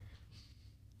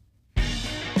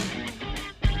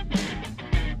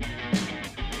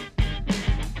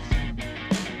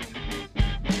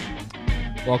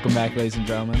Welcome back, ladies and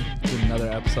gentlemen, to another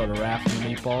episode of Raff and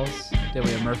the Meatballs. Today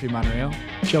we have Murphy Monreal,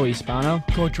 Joey Spano,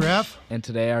 Coach Raff, and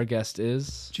today our guest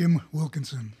is Jim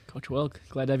Wilkinson. Coach Wilk.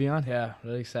 Glad to have you on. Yeah,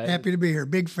 really excited. Happy to be here.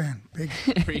 Big fan.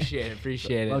 Appreciate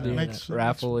it. Love to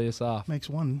Raff will lead us off. Makes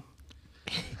one.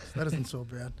 That isn't so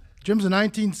bad. Jim's a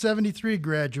 1973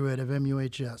 graduate of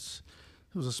MUHS.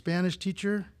 He was a Spanish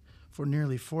teacher for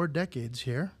nearly 4 decades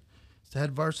here. He's the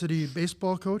head varsity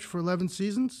baseball coach for 11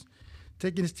 seasons,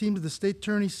 taking his team to the state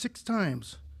tourney 6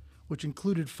 times, which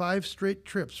included 5 straight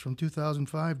trips from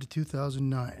 2005 to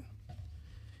 2009.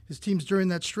 His teams during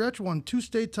that stretch won 2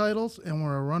 state titles and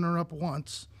were a runner-up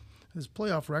once. His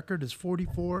playoff record is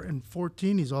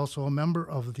 44-14. He's also a member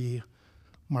of the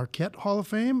Marquette Hall of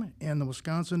Fame and the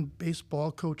Wisconsin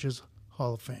Baseball Coaches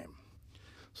Hall of Fame.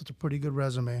 So it's a pretty good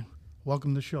resume.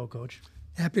 Welcome to the show, Coach.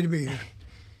 Happy to be here.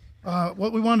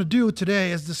 What we want to do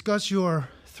today is discuss your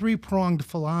 3-pronged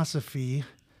philosophy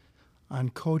on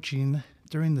coaching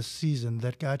during the season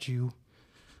that got you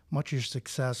much of your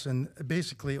success. And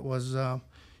basically it was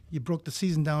you broke the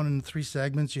season down into 3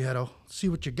 segments. You had a see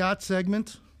what you got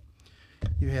segment.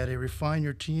 You had a refine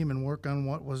your team and work on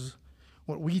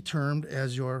what we termed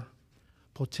as your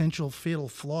potential fatal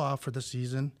flaw for the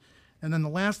season. And then the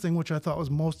last thing, which I thought was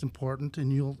most important,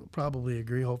 and you'll probably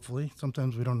agree, hopefully.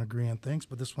 Sometimes we don't agree on things,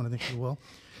 but this one I think we will.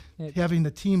 Having the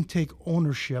team take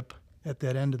ownership at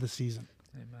that end of the season.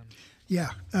 Amen. Yeah.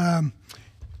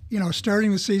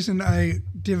 Starting the season, I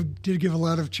did give a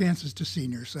lot of chances to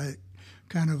seniors. I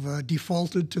kind of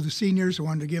defaulted to the seniors. I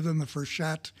wanted to give them the first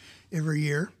shot every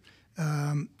year.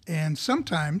 And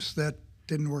sometimes that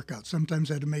didn't work out. Sometimes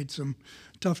I had made some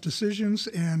tough decisions,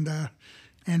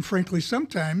 and frankly,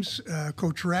 sometimes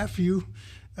Coach Raff, you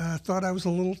thought I was a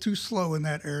little too slow in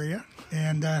that area,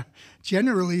 and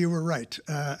generally you were right.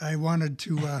 I wanted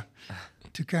to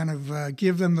kind of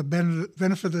give them the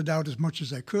benefit of the doubt as much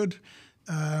as I could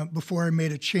before I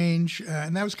made a change,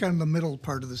 and that was kind of the middle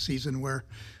part of the season where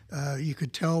you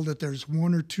could tell that there's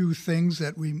 1 or 2 things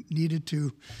that we needed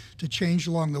to change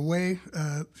along the way,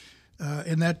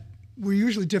 and that were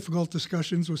usually difficult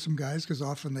discussions with some guys because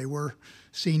often they were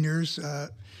seniors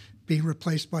being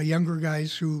replaced by younger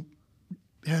guys who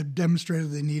had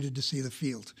demonstrated they needed to see the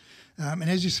field. And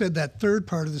as you said, that third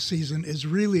part of the season is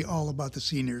really all about the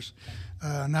seniors,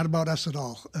 not about us at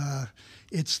all.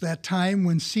 It's that time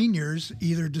when seniors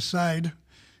either decide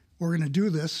we're going to do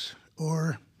this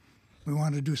or we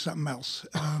want to do something else.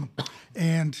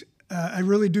 And I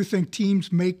really do think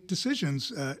teams make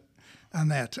decisions on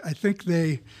that. I think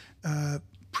they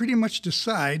pretty much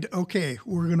decide, okay,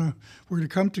 we're gonna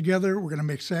come together, we're gonna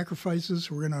make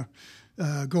sacrifices, we're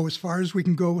gonna go as far as we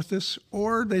can go with this,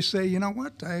 or they say, you know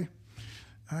what, I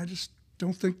just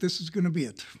don't think this is gonna be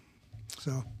it.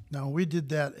 So now we did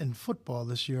that in football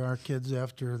this year. Our kids,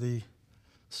 after the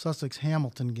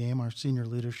Sussex-Hamilton game, our senior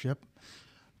leadership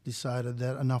decided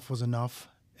that enough was enough,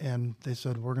 and they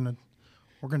said we're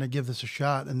gonna give this a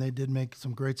shot, and they did make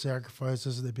some great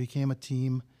sacrifices. They became a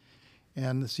team.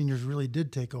 And the seniors really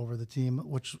did take over the team,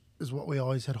 which is what we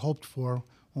always had hoped for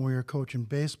when we were coaching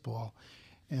baseball.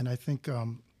 And I think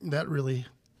that really,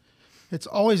 it's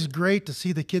always great to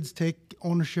see the kids take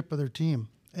ownership of their team.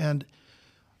 And,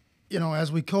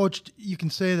 as we coached, you can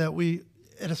say that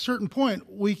at a certain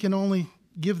point, we can only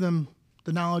give them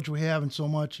the knowledge we have and so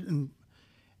much. And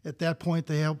at that point,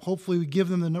 hopefully we give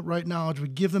them the right knowledge, we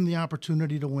give them the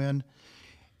opportunity to win,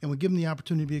 and we give them the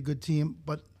opportunity to be a good team.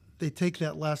 But they take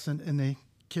that lesson and they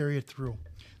carry it through.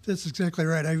 That's exactly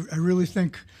right. I really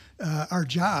think our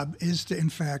job is to, in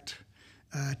fact,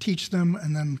 teach them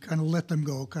and then kind of let them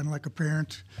go, kind of like a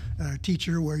parent,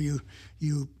 teacher, where your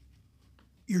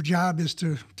job is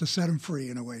to set them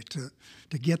free in a way, to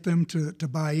get them to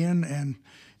buy in,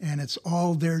 and it's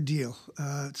all their deal.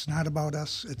 It's not about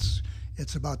us.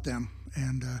 It's about them.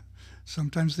 And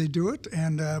sometimes they do it,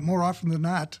 and more often than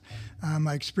not,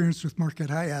 my experience with Marquette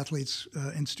High athletes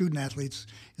and student athletes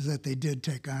is that they did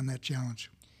take on that challenge.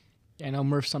 I know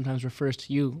Murph sometimes refers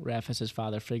to you, Raff, as his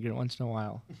father figure once in a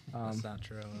while. That's not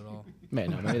true at all.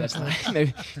 Maybe that's not.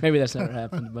 maybe that's never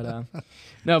happened. But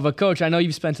but Coach, I know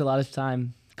you've spent a lot of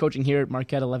time coaching here at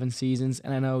Marquette, 11 seasons,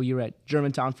 and I know you were at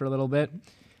Germantown for a little bit,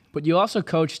 but you also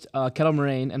coached Kettle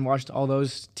Moraine and watched all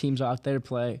those teams out there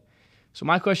play. So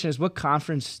my question is, what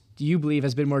conference do you believe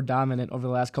has been more dominant over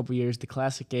the last couple of years, the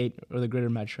Classic 8 or the Greater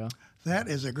Metro? That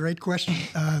is a great question.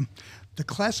 The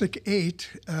Classic 8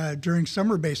 during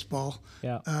summer baseball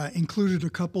included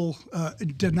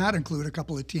did not include a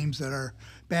couple of teams that are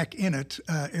back in it,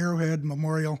 Arrowhead,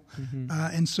 Memorial. Mm-hmm.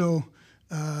 And so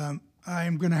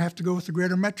I'm going to have to go with the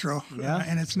Greater Metro. Yeah.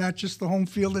 And it's not just the home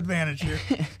field advantage here.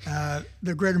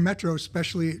 The Greater Metro,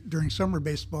 especially during summer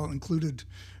baseball, included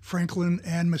Franklin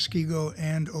and Muskego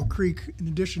and Oak Creek, in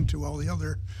addition to all the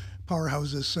other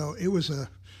powerhouses. So it was a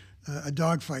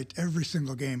dogfight every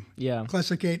single game. Yeah.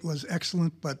 Classic 8 was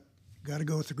excellent, but got to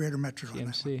go with the Greater Metro on that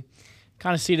one. TMC.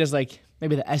 Kind of see it as like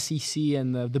maybe the SEC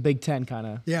and the Big Ten kind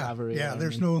of rivalry. Yeah,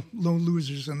 there's no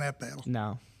losers in that battle.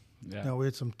 No. Yeah. No, we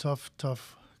had some tough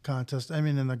contests. I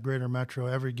mean, in the Greater Metro,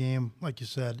 every game, like you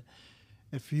said,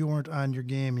 if you weren't on your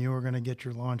game, you were going to get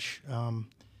your lunch.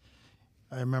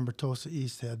 I remember Tosa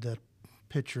East had that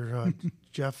pitcher,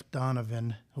 Jeff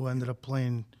Donovan, who ended up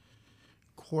playing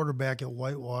quarterback at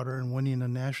Whitewater and winning a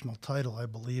national title, I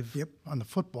believe, on the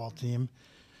football team.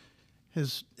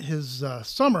 His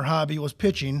summer hobby was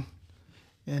pitching,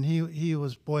 and he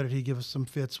was, boy, did he give us some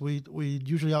fits. We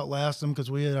usually outlast him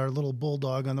because we had our little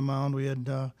bulldog on the mound. We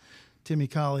had Timmy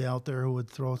Colley out there who would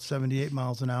throw 78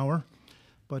 miles an hour,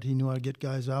 but he knew how to get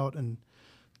guys out. And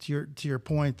to your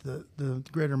point, the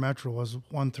Greater Metro was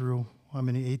 1 through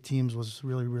 8 teams was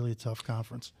really, really a tough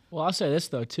conference. Well, I'll say this,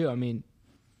 though, too. I mean,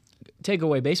 take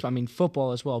away baseball. I mean,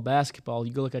 football as well, basketball.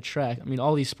 You go look at track. I mean,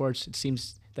 all these sports, it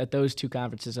seems that those two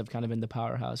conferences have kind of been the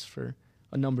powerhouse for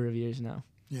a number of years now.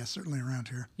 Yeah, certainly around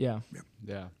here. Yeah. Yep.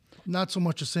 Yeah. Not so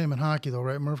much the same in hockey, though,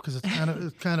 right, Murph? Because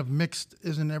it's kind of mixed.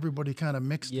 Isn't everybody kind of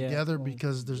mixed together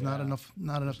because there's not enough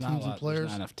teams and players? There's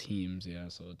not enough teams,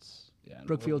 so it's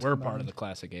Brookfield's we're part combined. of the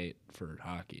Classic 8 for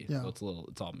hockey, Yeah. so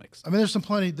it's all mixed. I mean,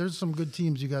 there's some good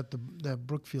teams. You got that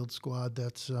Brookfield squad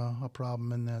that's a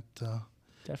problem in that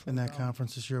Definitely.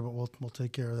 conference this year, but we'll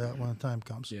take care of that when the time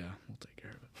comes. Yeah, we'll take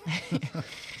care of it.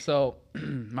 So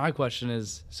my question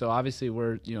is, so obviously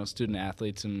we're student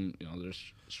athletes, and there's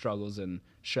struggles and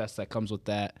stress that comes with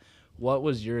that. What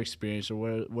was your experience, or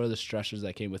what are the stressors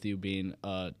that came with you being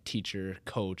a teacher,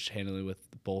 coach, handling with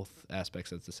both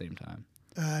aspects at the same time?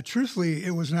 Truthfully,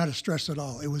 it was not a stress at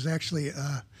all. It was actually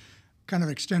a kind of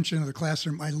extension of the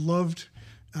classroom. I loved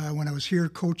when I was here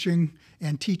coaching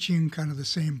and teaching kind of the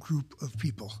same group of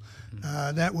people.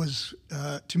 That was,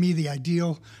 to me, the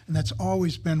ideal, and that's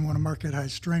always been one of Marquette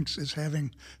High's strengths, is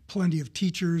having plenty of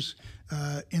teachers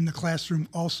in the classroom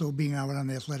also being out on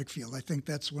the athletic field. I think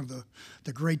that's one of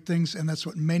the great things, and that's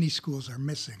what many schools are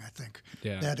missing, I think,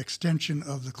 that extension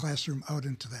of the classroom out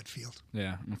into that field.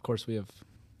 Yeah, and of course we have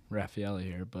Raphael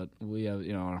here, but we have,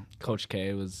 Coach K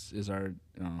is our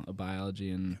a biology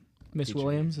and Miss teacher.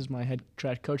 Williams is my head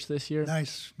track coach this year.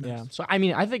 Nice. Yeah. So, I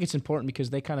mean, I think it's important because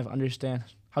they kind of understand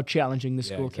how challenging the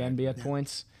school can be at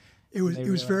points. It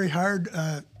was very hard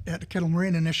at Kettle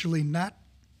Moraine initially, not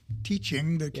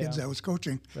teaching the kids I was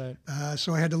coaching. Right.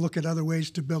 So I had to look at other ways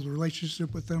to build a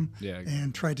relationship with them Yeah.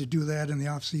 and try to do that in the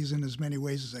off season as many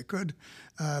ways as I could,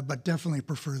 but definitely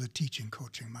prefer the teaching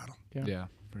coaching model. Yeah,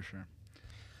 for sure.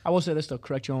 I will say this, though,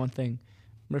 correct you on one thing.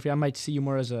 Murphy, I might see you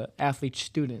more as an athlete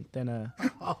student than a...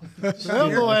 Oh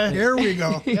boy! Here we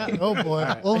go. Yeah. Oh boy!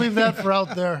 Right. We'll leave that for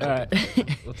out there. All right.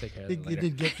 We'll take care of it You later.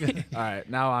 did get good. All right,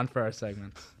 now on for our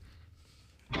segments.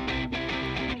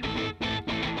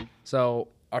 So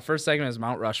our first segment is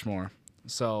Mount Rushmore.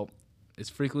 So it's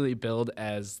frequently billed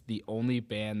as the only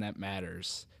band that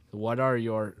matters. What are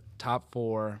your top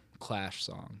 4 Clash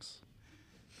songs?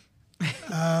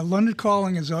 London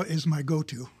Calling is my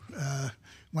go-to.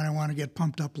 When I want to get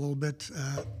pumped up a little bit,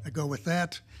 I go with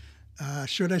that.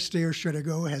 Should I Stay or Should I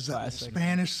Go has a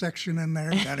Spanish section in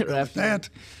there. Got to go with that.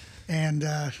 And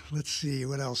let's see,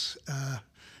 what else?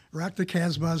 Rock the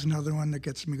Casbah is another one that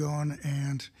gets me going.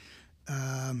 And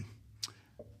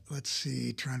let's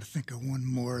see, trying to think of one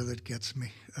more that gets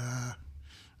me.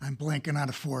 I'm blanking on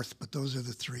a fourth, but those are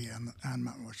the 3 on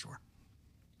Mount Rushmore.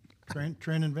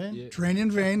 Train in Vain? Yeah. Train in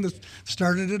Vain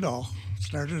started it all.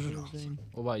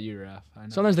 What about you, Raff? I know.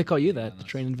 Sometimes they call you that, the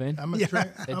Train in Vain. I'm a They Train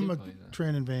do call you that.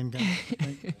 Train in Vain guy.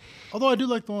 Although I do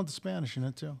like the one with the Spanish in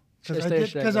it too.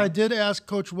 Because I I did ask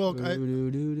Coach Wilk.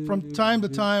 From time to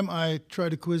time, I try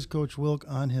to quiz Coach Wilk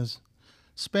on his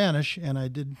Spanish, and I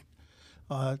did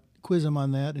quiz him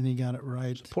on that, and he got it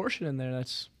right. Portion in there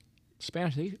that's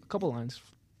Spanish. A couple lines,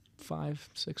 5,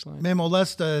 6 lines. Me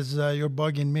molesta is You're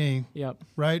Bugging Me, Yep.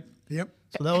 right? Yep.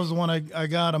 So that was the one I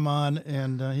got him on,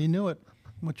 and he knew it.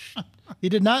 Which he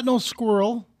did not know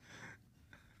Squirrel,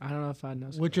 I don't know if I know.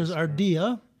 which is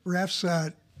Ardilla. Raff's,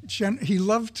 he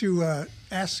loved to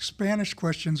ask Spanish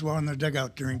questions while in the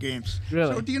dugout during games.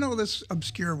 Really? So do you know this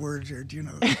obscure word, or do you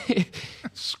know?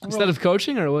 Instead of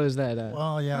coaching, or what is that?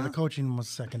 Well, yeah, the coaching was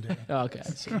secondary. Oh, okay. I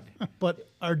see. But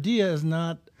Ardilla is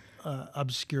not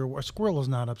obscure. A squirrel is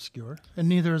not obscure, and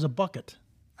neither is a bucket.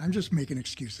 I'm just making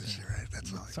excuses here, right?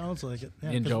 That's all. Sounds like it. Yeah,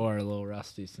 Me and Joe are a little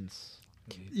rusty since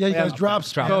Yeah, you guys dropped Drop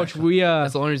Spanish. Coach, we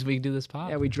That's the only reason we can do this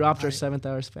pod. yeah, we dropped our 7th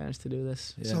hour Spanish to do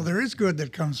this. Yeah. So there is good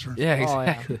that comes from. Yeah, Oh,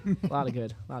 yeah. exactly. A lot of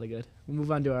good. We'll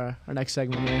move on to our next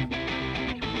segment here.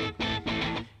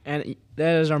 And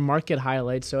that is our Marquette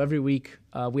highlights. So every week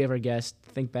we have our guests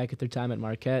think back at their time at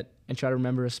Marquette and try to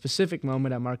remember a specific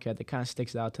moment at Marquette that kind of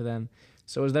sticks out to them.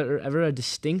 So is there ever a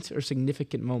distinct or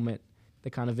significant moment that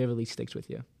kind of vividly sticks with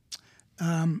you?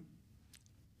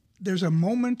 There's a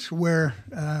moment where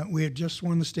we had just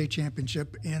won the state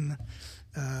championship in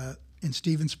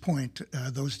Stevens Point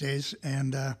those days,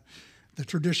 and the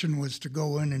tradition was to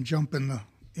go in and jump in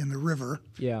the river.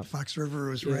 Yeah. Fox River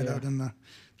was Yeah, right yeah. out in the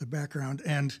background,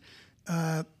 and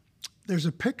there's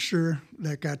a picture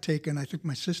that got taken. I think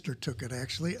my sister took it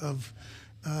actually. Of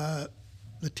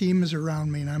the team is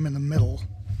around me and I'm in the middle,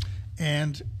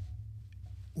 and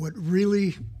what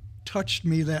really touched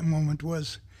me that moment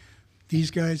was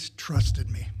these guys trusted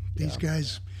me. These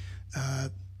guys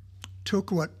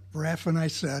took what Raff and I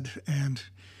said, and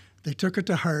they took it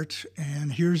to heart,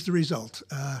 and here's the result.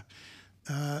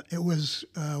 It was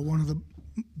one of the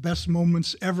best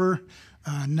moments ever,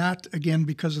 not, again,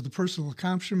 because of the personal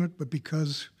accomplishment, but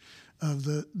because of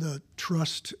the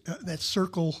trust. That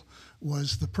circle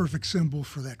was the perfect symbol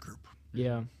for that group.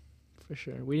 Yeah, for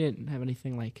sure. We didn't have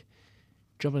anything like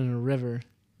jumping in a river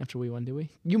after we won, did we?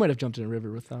 You might have jumped in a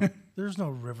river with them. There's no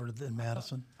river in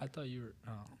Madison. I thought you were.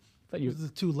 Oh. Thought you There's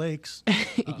the 2 lakes.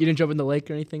 you didn't jump in the lake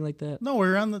or anything like that? No, we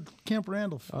were on the Camp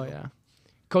Randall Oh, field. yeah.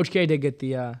 Coach K did get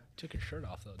the Took your shirt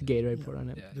off though. Gatorade report on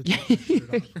it.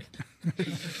 Yeah.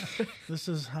 This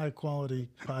is high quality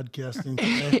podcasting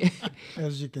today,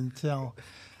 as you can tell.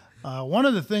 One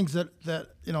of the things that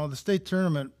the state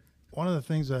tournament, one of the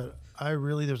things that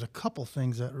there's a couple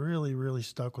things that really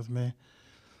stuck with me.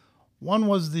 One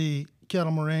was the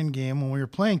Kettle Moraine game when we were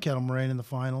playing Kettle Moraine in the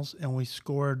finals, and we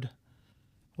scored.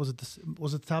 Was it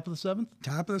the top of the 7th?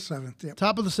 Top of the 7th, yep.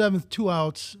 Top of the 7th, 2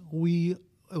 outs.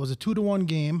 It was a 2-1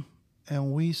 game,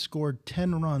 and we scored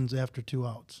 10 runs after 2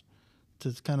 outs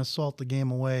to kind of salt the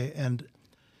game away. And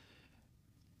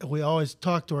we always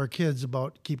talk to our kids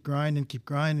about keep grinding.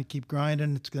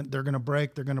 They're going to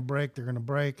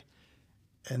break.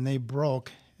 And they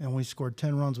broke, and we scored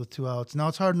 10 runs with 2 outs. Now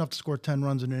it's hard enough to score 10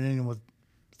 runs in an inning with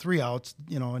 3 outs,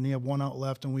 and you have 1 out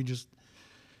left, and we just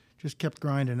kept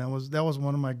grinding. That was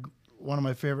one of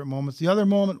my favorite moments. The other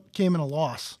moment came in a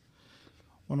loss.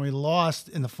 When we lost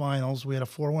in the finals, we had a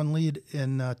 4-1 lead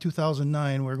in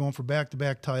 2009. We were going for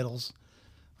back-to-back titles.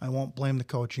 I won't blame the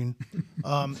coaching.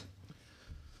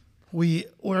 We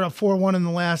were up 4-1 in the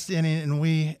last inning, and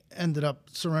we ended up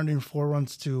surrendering 4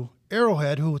 runs to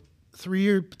Arrowhead, who 3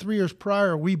 years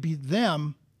prior we beat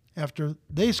them after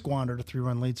they squandered a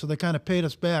 3-run lead. So they kind of paid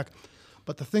us back.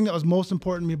 But the thing that was most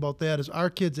important to me about that is our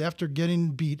kids, after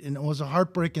getting beat, and it was a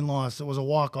heartbreaking loss, it was a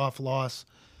walk-off loss,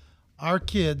 our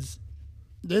kids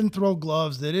didn't throw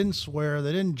gloves, they didn't swear,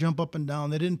 they didn't jump up and down,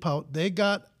 they didn't pout. They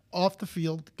got off the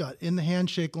field, got in the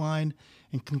handshake line,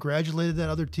 and congratulated that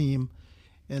other team.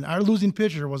 And our losing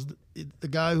pitcher was the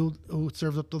guy who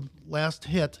served up the last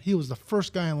hit. He was the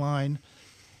first guy in line.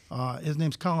 His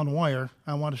name's Colin Wire.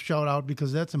 I want to shout out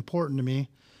because that's important to me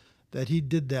that he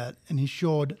did that, and he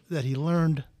showed that he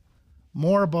learned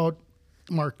more about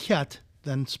Marquette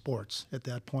than sports at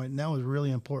that point. And that was really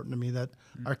important to me that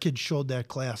our kids showed that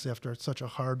class after such a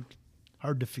hard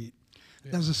defeat.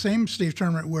 That was the same state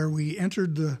tournament where we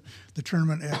entered the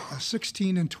tournament at a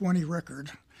 16-20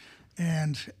 record,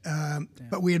 and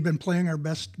but we had been playing our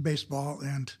best baseball,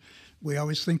 and we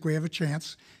always think we have a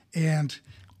chance. And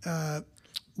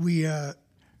we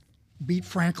beat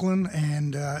Franklin,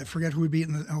 and I forget who we beat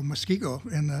Muskego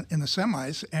in the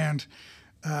semis, and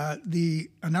the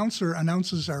announcer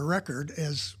announces our record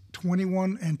as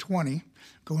 21-20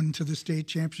 going into the state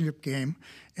championship game,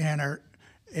 and our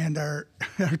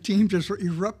team just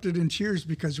erupted in cheers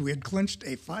because we had clinched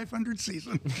a 500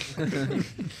 season.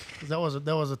 That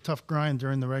was a tough grind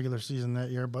during the regular season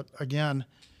that year, but again,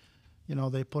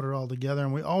 they put it all together,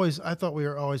 and I thought we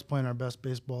were always playing our best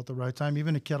baseball at the right time.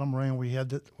 Even at Kettle Moraine, we had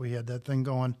that thing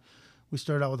going. We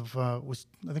started out with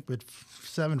I think we had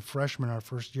 7 freshmen our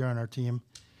first year on our team,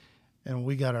 and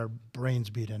we got our brains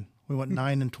beat in. We went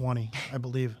 9-20, I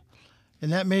believe.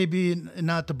 And that may be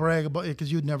not to brag about it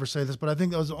because you'd never say this, but I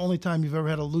think that was the only time you've ever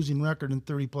had a losing record in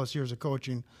 30-plus years of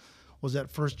coaching was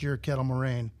that first year at Kettle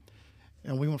Moraine.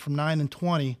 And we went from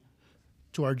 9-20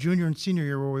 to our junior and senior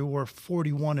year where we were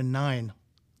 41-9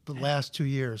 the last 2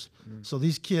 years. So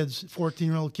these kids,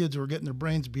 14-year-old kids who were getting their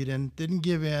brains beat in, didn't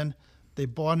give in. They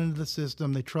bought into the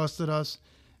system. They trusted us,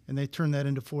 and they turned that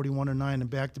into 41-9 and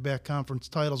back-to-back conference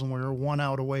titles, and we were 1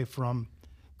 out away from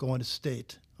going to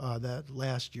state that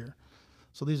last year.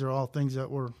 So these are all things that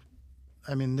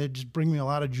they just bring me a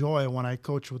lot of joy when I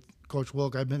coach with Coach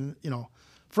Wilk. I've been,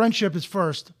 friendship is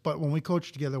first, but when we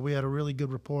coached together, we had a really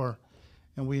good rapport,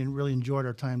 and we really enjoyed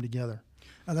our time together.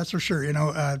 That's for sure.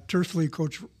 Truthfully,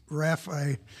 Coach Raff,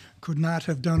 I could not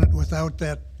have done it without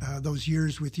those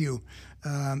years with you.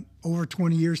 Over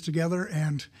 20 years together,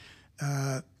 and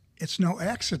it's no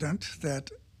accident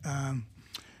that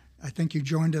I think you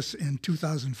joined us in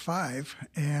 2005,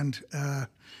 and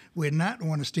we had not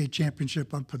won a state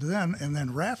championship up to then, and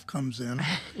then Raff comes in,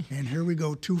 and here we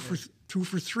go, two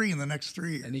for three in the next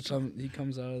 3 years. And he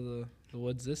comes out of the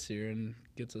woods this year and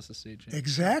gets us a state championship.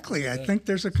 Exactly. I think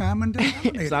there's a common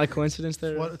denominator. It's not a coincidence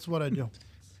there. It's what I do.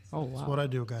 Oh, wow. It's what I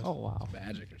do, guys. Oh, wow.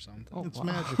 Magic or something. Oh, It's wow.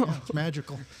 magic. Yeah, it's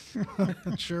magical.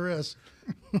 It sure is.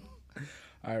 All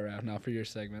right, Raff, now for your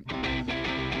segment.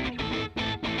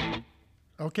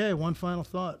 Okay, one final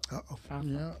thought. Uh-oh.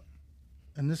 Yeah.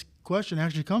 And this question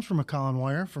actually comes from a Colin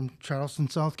Wire from Charleston,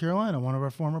 South Carolina, one of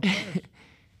our former players.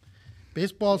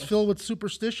 Baseball is filled with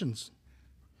superstitions.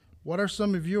 What are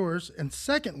some of yours? And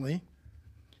secondly,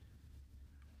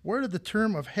 where did the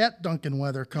term of hat dunking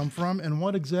weather come from, and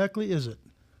what exactly is it?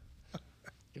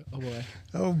 Oh, boy.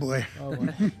 Oh, boy. Oh,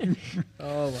 boy.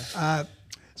 Oh, boy.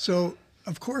 So,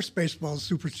 of course, baseball is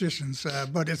superstitions,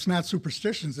 but it's not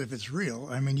superstitions if it's real.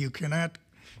 I mean, you cannot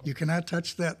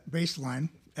touch that baseline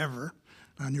ever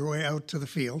on your way out to the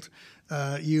field.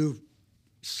 You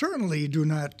certainly do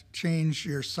not change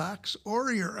your socks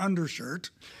or your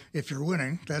undershirt if you're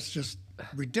winning. That's just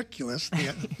ridiculous,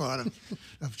 the thought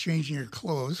of changing your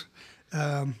clothes.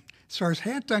 As far as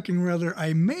hat dunking weather,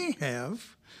 I may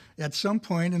have, at some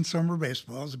point in summer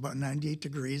baseball, it's about 98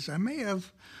 degrees, I may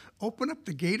have opened up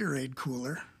the Gatorade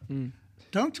cooler,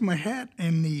 dunked my hat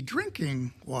in the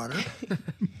drinking water,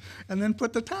 and then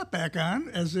put the top back on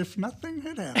as if nothing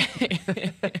had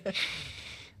happened.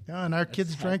 Yeah, and our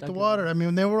kids drank the water. I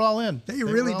mean, they were all in. They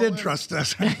really did trust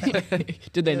us.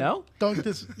 Did they know? Dunked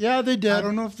this. Yeah, they did. I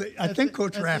don't know if I think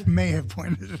Coach Raff may have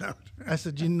pointed it out. I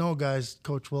said, guys,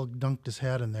 Coach Wilk dunked his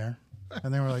hat in there.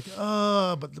 And they were like,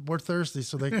 but we're thirsty.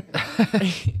 So that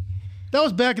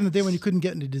was back in the day when you couldn't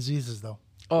get into diseases, though.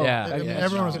 Oh, Yeah, I mean, yeah,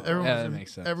 everyone sure. was, everyone Yeah, was, that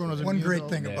makes sense. everyone was One immune great to all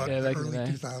thing that. about Yeah, the back in early the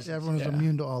day. 2000s. Everyone was Yeah.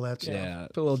 immune to all that stuff. Yeah.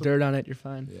 Put a little dirt on it, you're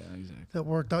fine. Yeah, exactly. That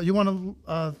worked out. You want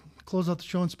to close out the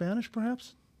show in Spanish,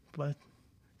 perhaps?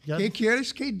 ¿Qué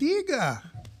quieres que diga?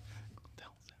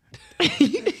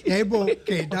 ¿Debo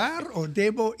quedar o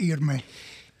debo irme?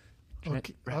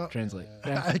 Okay. Translate.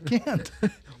 I can't.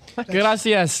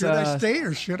 Gracias. Should I stay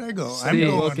or should I go? I'm Jim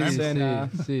going.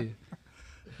 Wilkinson. See.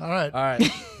 All right. All right.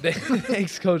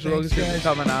 Thanks, Coach Wilkinson, for guys.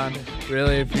 coming on.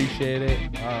 Really appreciate it.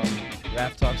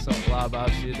 Raff talks a lot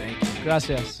about you. Thank you.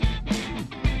 Gracias.